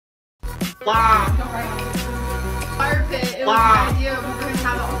Fire pit. It was an idea. We're going to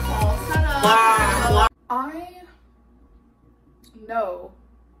have it all set up. I know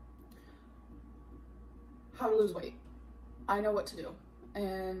how to lose weight. I know what to do.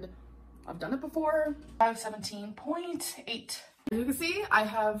 And I've done it before. 517.8. As you can see, I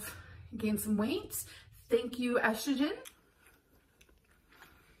have gained some weight. Thank you, estrogen.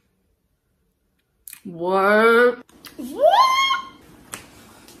 What?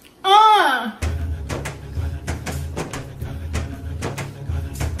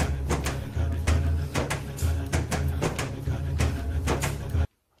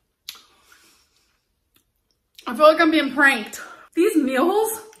 I feel like I'm being pranked. These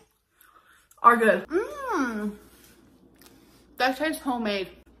meals are good. That tastes homemade.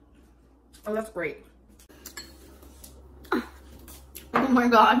 Oh, that's great. Oh my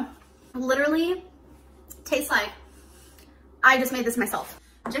God. Literally tastes like I just made this myself.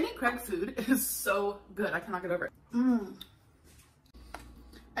 Jenny Craig food is so good. I cannot get over it.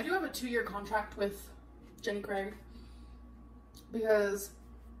 I do have a 2-year contract with Jenny Craig because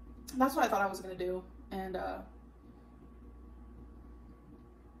that's what I thought I was gonna do. And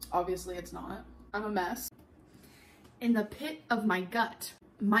obviously it's not. I'm a mess. In the pit of my gut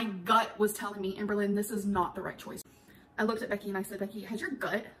was telling me, Amberlynn, this is not the right choice. I looked at Becky and I said, Becky, has your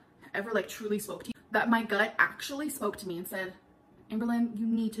gut ever like truly spoke to you? That my gut actually spoke to me and said, Amberlynn, you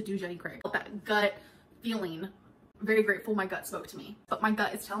need to do Jenny Craig. That gut feeling, very grateful my gut spoke to me. But my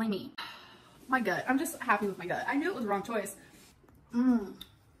gut is telling me, my gut, I'm just happy with my gut. I knew it was the wrong choice.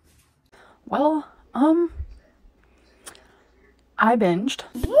 Well, I binged.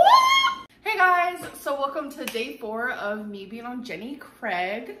 Hey guys, so welcome to day 4 of me being on Jenny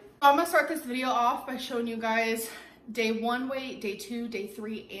Craig. I'm gonna start this video off by showing you guys day 1 weight, day 2, day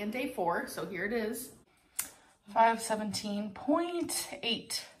 3, and day 4. So here it is.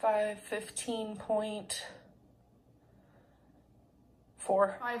 517.8, 515.4,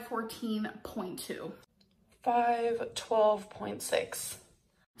 514.2, 512.6.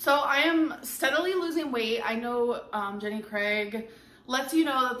 So I am steadily losing weight. I know Jenny Craig lets you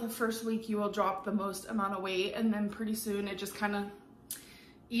know that the first week you will drop the most amount of weight, and then pretty soon it just kind of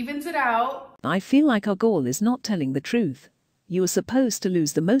evens it out. I feel like our goal is not telling the truth. You were supposed to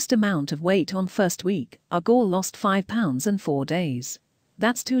lose the most amount of weight on first week. Our goal lost 5 pounds in 4 days.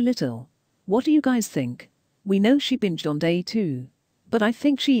 That's too little. What do you guys think? We know she binged on day 2. But I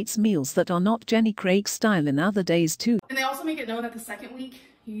think she eats meals that are not Jenny Craig style in other days too. And they also make it known that the second week,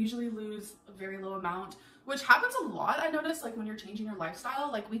 you usually lose a very low amount, which happens a lot. I noticed, like when you're changing your lifestyle,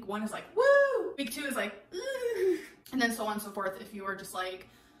 like week 1 is like, woo! Week 2 is like, ooh! And then so on and so forth. If you are just like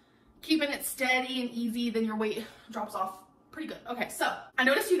keeping it steady and easy, then your weight drops off pretty good. Okay, so I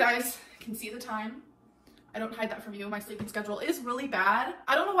noticed you guys can see the time. I don't hide that from you. My sleeping schedule is really bad.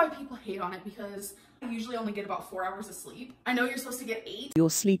 I don't know why people hate on it because I usually only get about 4 hours of sleep. I know you're supposed to get 8. Your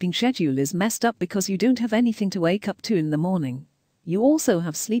sleeping schedule is messed up because you don't have anything to wake up to in the morning. You also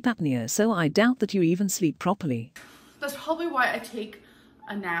have sleep apnea, so I doubt that you even sleep properly. That's probably why I take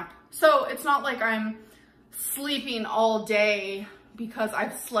a nap. So it's not like I'm sleeping all day because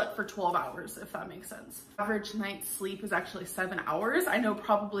I've slept for 12 hours, if that makes sense. Average night's sleep is actually 7 hours. I know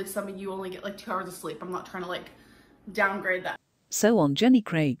probably some of you only get like 2 hours of sleep. I'm not trying to like downgrade that. So on Jenny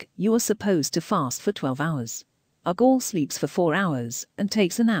Craig, you are supposed to fast for 12 hours. Our goal sleeps for 4 hours and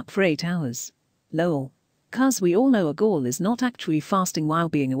takes a nap for 8 hours. Lol. Cause we all know a goal is not actually fasting while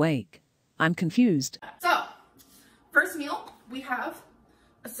being awake. I'm confused. So, first meal, we have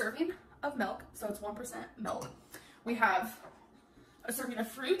a serving of milk. So it's 1% milk. We have a serving of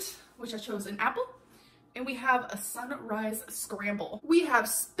fruit, which I chose an apple. And we have a sunrise scramble. We have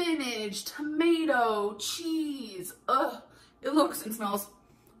spinach, tomato, cheese. Ugh, it looks and smells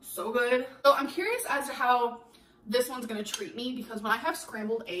so good. So I'm curious as to how this one's gonna treat me because when I have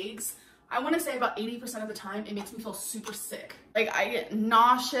scrambled eggs, I want to say about 80% of the time, it makes me feel super sick. Like I get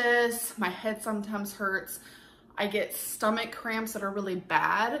nauseous, my head sometimes hurts, I get stomach cramps that are really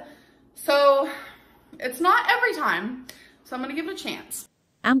bad. So it's not every time, so I'm gonna give it a chance.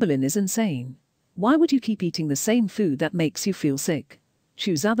 Amberlynn is insane. Why would you keep eating the same food that makes you feel sick?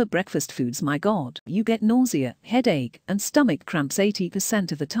 Choose other breakfast foods, my God. You get nausea, headache, and stomach cramps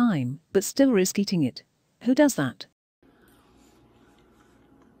 80% of the time, but still risk eating it. Who does that?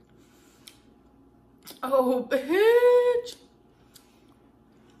 Oh, bitch.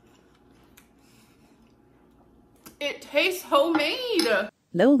 It tastes homemade.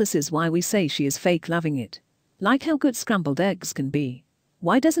 Lol, this is why we say she is fake loving it. Like how good scrambled eggs can be.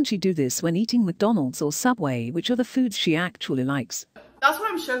 Why doesn't she do this when eating McDonald's or Subway, which are the foods she actually likes? That's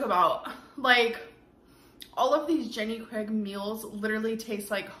what I'm shook about. Like, all of these Jenny Craig meals literally taste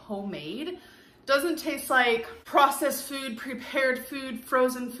like homemade. Doesn't taste like processed food, prepared food,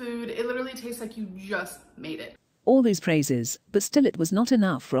 frozen food. It literally tastes like you just made it. All these praises, but still it was not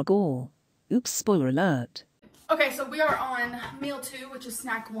enough for our all. Oops, spoiler alert. Okay, so we are on meal 2, which is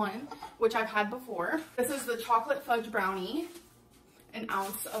snack 1, which I've had before. This is the chocolate fudge brownie, an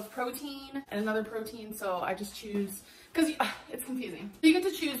ounce of protein and another protein. So I just choose, because it's confusing. You get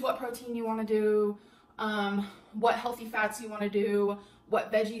to choose what protein you want to do, what healthy fats you want to do,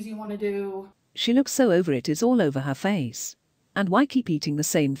 what veggies you want to do. She looks so over it, it's all over her face. And why keep eating the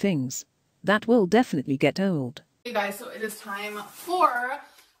same things? That will definitely get old. Hey guys, so it is time for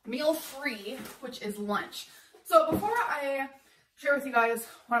meal 3, which is lunch. So before I share with you guys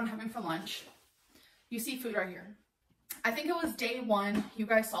what I'm having for lunch, you see food right here. I think it was day 1, you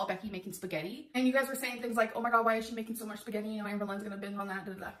guys saw Becky making spaghetti. And you guys were saying things like, oh my god, why is she making so much spaghetti? You know, Amberlynn's gonna binge on that,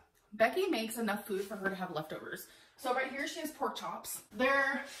 da, da, da. Becky makes enough food for her to have leftovers. So right here she has pork chops.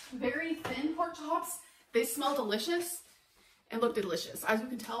 They're very thin pork chops. They smell delicious and look delicious. As you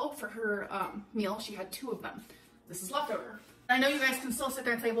can tell, for her meal, she had 2 of them. This is leftover. I know you guys can still sit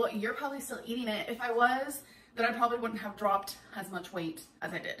there and say, well, you're probably still eating it. If I was, then I probably wouldn't have dropped as much weight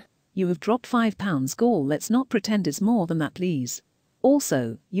as I did. You have dropped 5 pounds, girl. Let's not pretend it's more than that, please.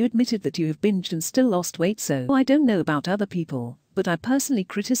 Also, you admitted that you have binged and still lost weight, so I don't know about other people, but I personally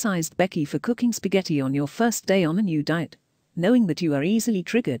criticized Becky for cooking spaghetti on your first day on a new diet, knowing that you are easily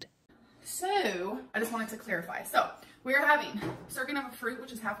triggered. So, I just wanted to clarify. So, we are having a serving of a fruit,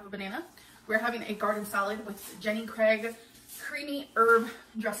 which is half of a banana. We're having a garden salad with Jenny Craig creamy herb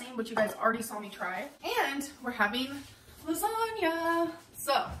dressing, which you guys already saw me try. And we're having lasagna.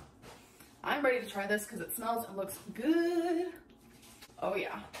 So, I'm ready to try this because it smells and looks good. Oh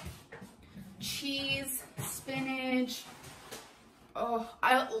yeah. Cheese, spinach. Oh,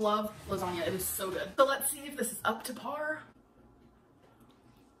 I love lasagna. It is so good. So let's see if this is up to par.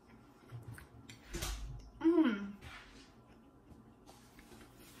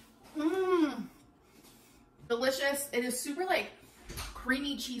 Delicious. It is super like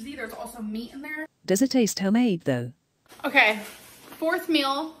creamy, cheesy. There's also meat in there. Does it taste homemade though? Okay, 4th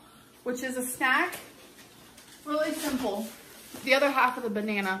meal, which is a snack. Really simple. The other half of the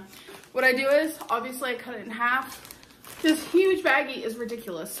banana. What I do is, obviously I cut it in half. This huge baggie is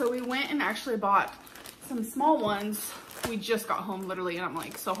ridiculous. So we went and actually bought some small ones. We just got home literally and I'm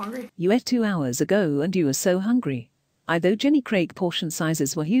like so hungry. You ate 2 hours ago and you were so hungry. Although Jenny Craig portion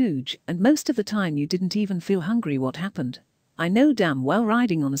sizes were huge and most of the time you didn't even feel hungry. What happened? I know damn well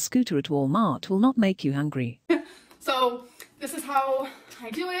riding on a scooter at Walmart will not make you hungry. So this is how I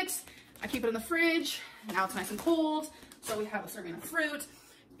do it. I keep it in the fridge. Now it's nice and cold. So we have a serving of fruit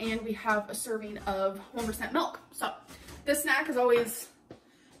and we have a serving of 1% milk. So this snack is always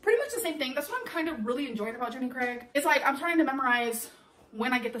pretty much the same thing. That's what I'm kind of really enjoying about Jenny Craig. It's like I'm trying to memorize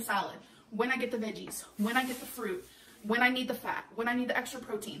when I get the salad, when I get the veggies, when I get the fruit, when I need the fat, when I need the extra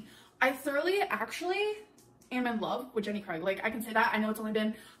protein. I thoroughly actually am in love with Jenny Craig. Like I can say that. I know it's only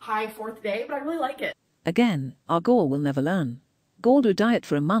been high 4th day, but I really like it. Again, our girl will never learn. Girl, do diet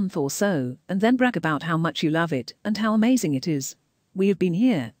for a month or so and then brag about how much you love it and how amazing it is. We have been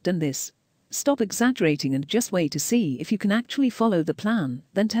here, done this. Stop exaggerating and just wait to see if you can actually follow the plan.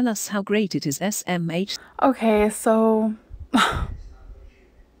 Then tell us how great it is. SMH. Okay, so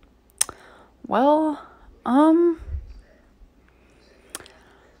well,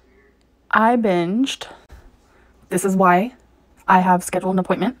 I binged. This is why I have scheduled an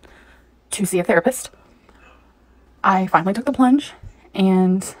appointment to see a therapist. I finally took the plunge,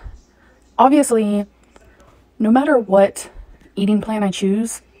 and obviously, no matter what eating plan I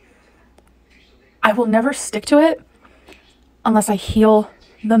choose, I will never stick to it unless I heal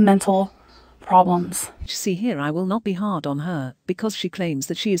the mental problems. See here, I will not be hard on her because she claims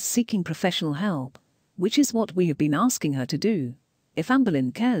that she is seeking professional help, which is what we have been asking her to do. If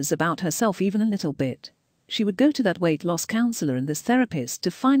Amberlynn cares about herself even a little bit, she would go to that weight loss counselor and this therapist to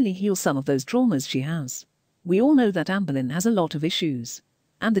finally heal some of those traumas she has. We all know that Amberlynn has a lot of issues,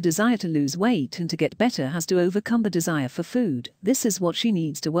 and the desire to lose weight and to get better has to overcome the desire for food. This is what she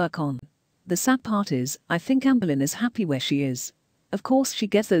needs to work on. The sad part is, I think Amberlynn is happy where she is. Of course she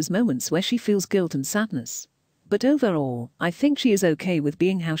gets those moments where she feels guilt and sadness. But overall, I think she is okay with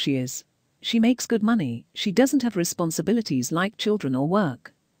being how she is. She makes good money, she doesn't have responsibilities like children or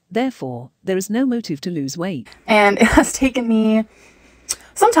work. Therefore, there is no motive to lose weight. And it has taken me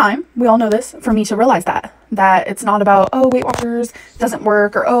some time, we all know this, for me to realize that it's not about, oh, Weight Watchers doesn't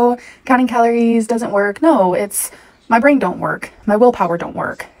work, or oh, counting calories doesn't work. No, it's my brain don't work, my willpower don't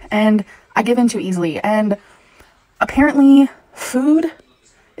work, and I give in too easily. And apparently food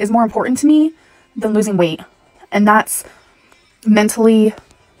is more important to me than losing weight And that's mentally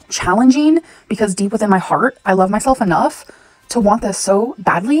challenging because deep within my heart, I love myself enough to want this so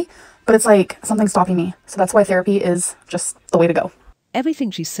badly, but it's like something's stopping me. So that's why therapy is just the way to go.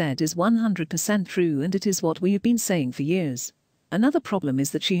 Everything she said is 100% true, and it is what we have been saying for years. Another problem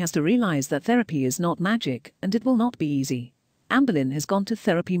is that she has to realize that therapy is not magic, and it will not be easy. Amberlynn has gone to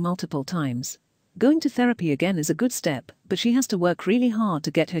therapy multiple times. Going to therapy again is a good step, but she has to work really hard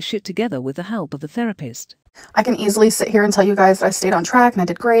to get her shit together with the help of the therapist. I can easily sit here and tell you guys that I stayed on track and I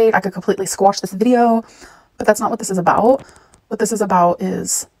did great. I could completely squash this video, but that's not what this is about. What this is about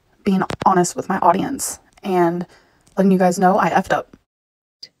is being honest with my audience and letting you guys know I effed up.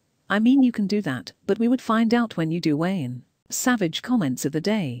 I mean, you can do that, but we would find out when you do weigh-in. Savage comments of the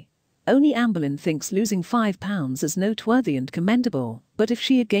day. Only Amberlynn thinks losing 5 pounds is noteworthy and commendable, but if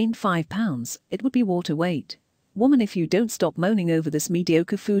she had gained 5 pounds, it would be water weight. Woman, if you don't stop moaning over this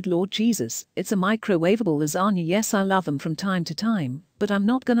mediocre food, Lord Jesus, it's a microwavable lasagna. Yes, I love them from time to time, but I'm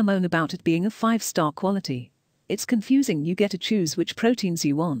not gonna moan about it being a 5-star quality. It's confusing. You get to choose which proteins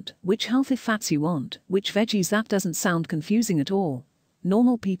you want, which healthy fats you want, which veggies. That doesn't sound confusing at all.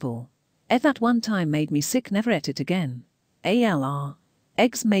 Normal people. Ate that one time, made me sick, never ate it again. ALR.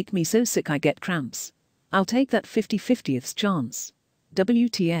 Eggs make me so sick I get cramps. I'll take that 50/50th chance.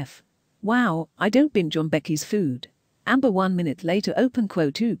 WTF. Wow, I don't binge on Becky's food. Amber 1 minute later, open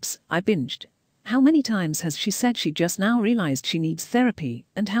quote, oops, I binged. How many times has she said she just now realized she needs therapy,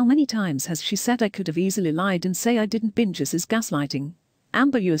 and how many times has she said I could have easily lied and say I didn't binge? This is gaslighting.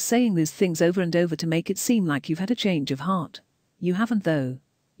 Amber, you're saying these things over and over to make it seem like you've had a change of heart. You haven't though.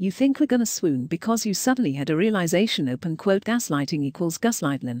 You think we're gonna swoon because you suddenly had a realization, open quote, gaslighting equals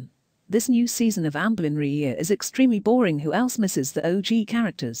gaslightlin. This new season of Amberlynn Re-Year is extremely boring. Who else misses the OG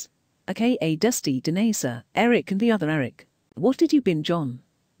characters? AKA Dusty, Denisa, Eric and the other Eric. What did you binge on?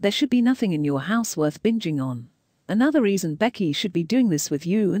 There should be nothing in your house worth binging on. Another reason Becky should be doing this with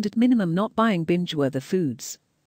you, and at minimum not buying binge-worthy foods.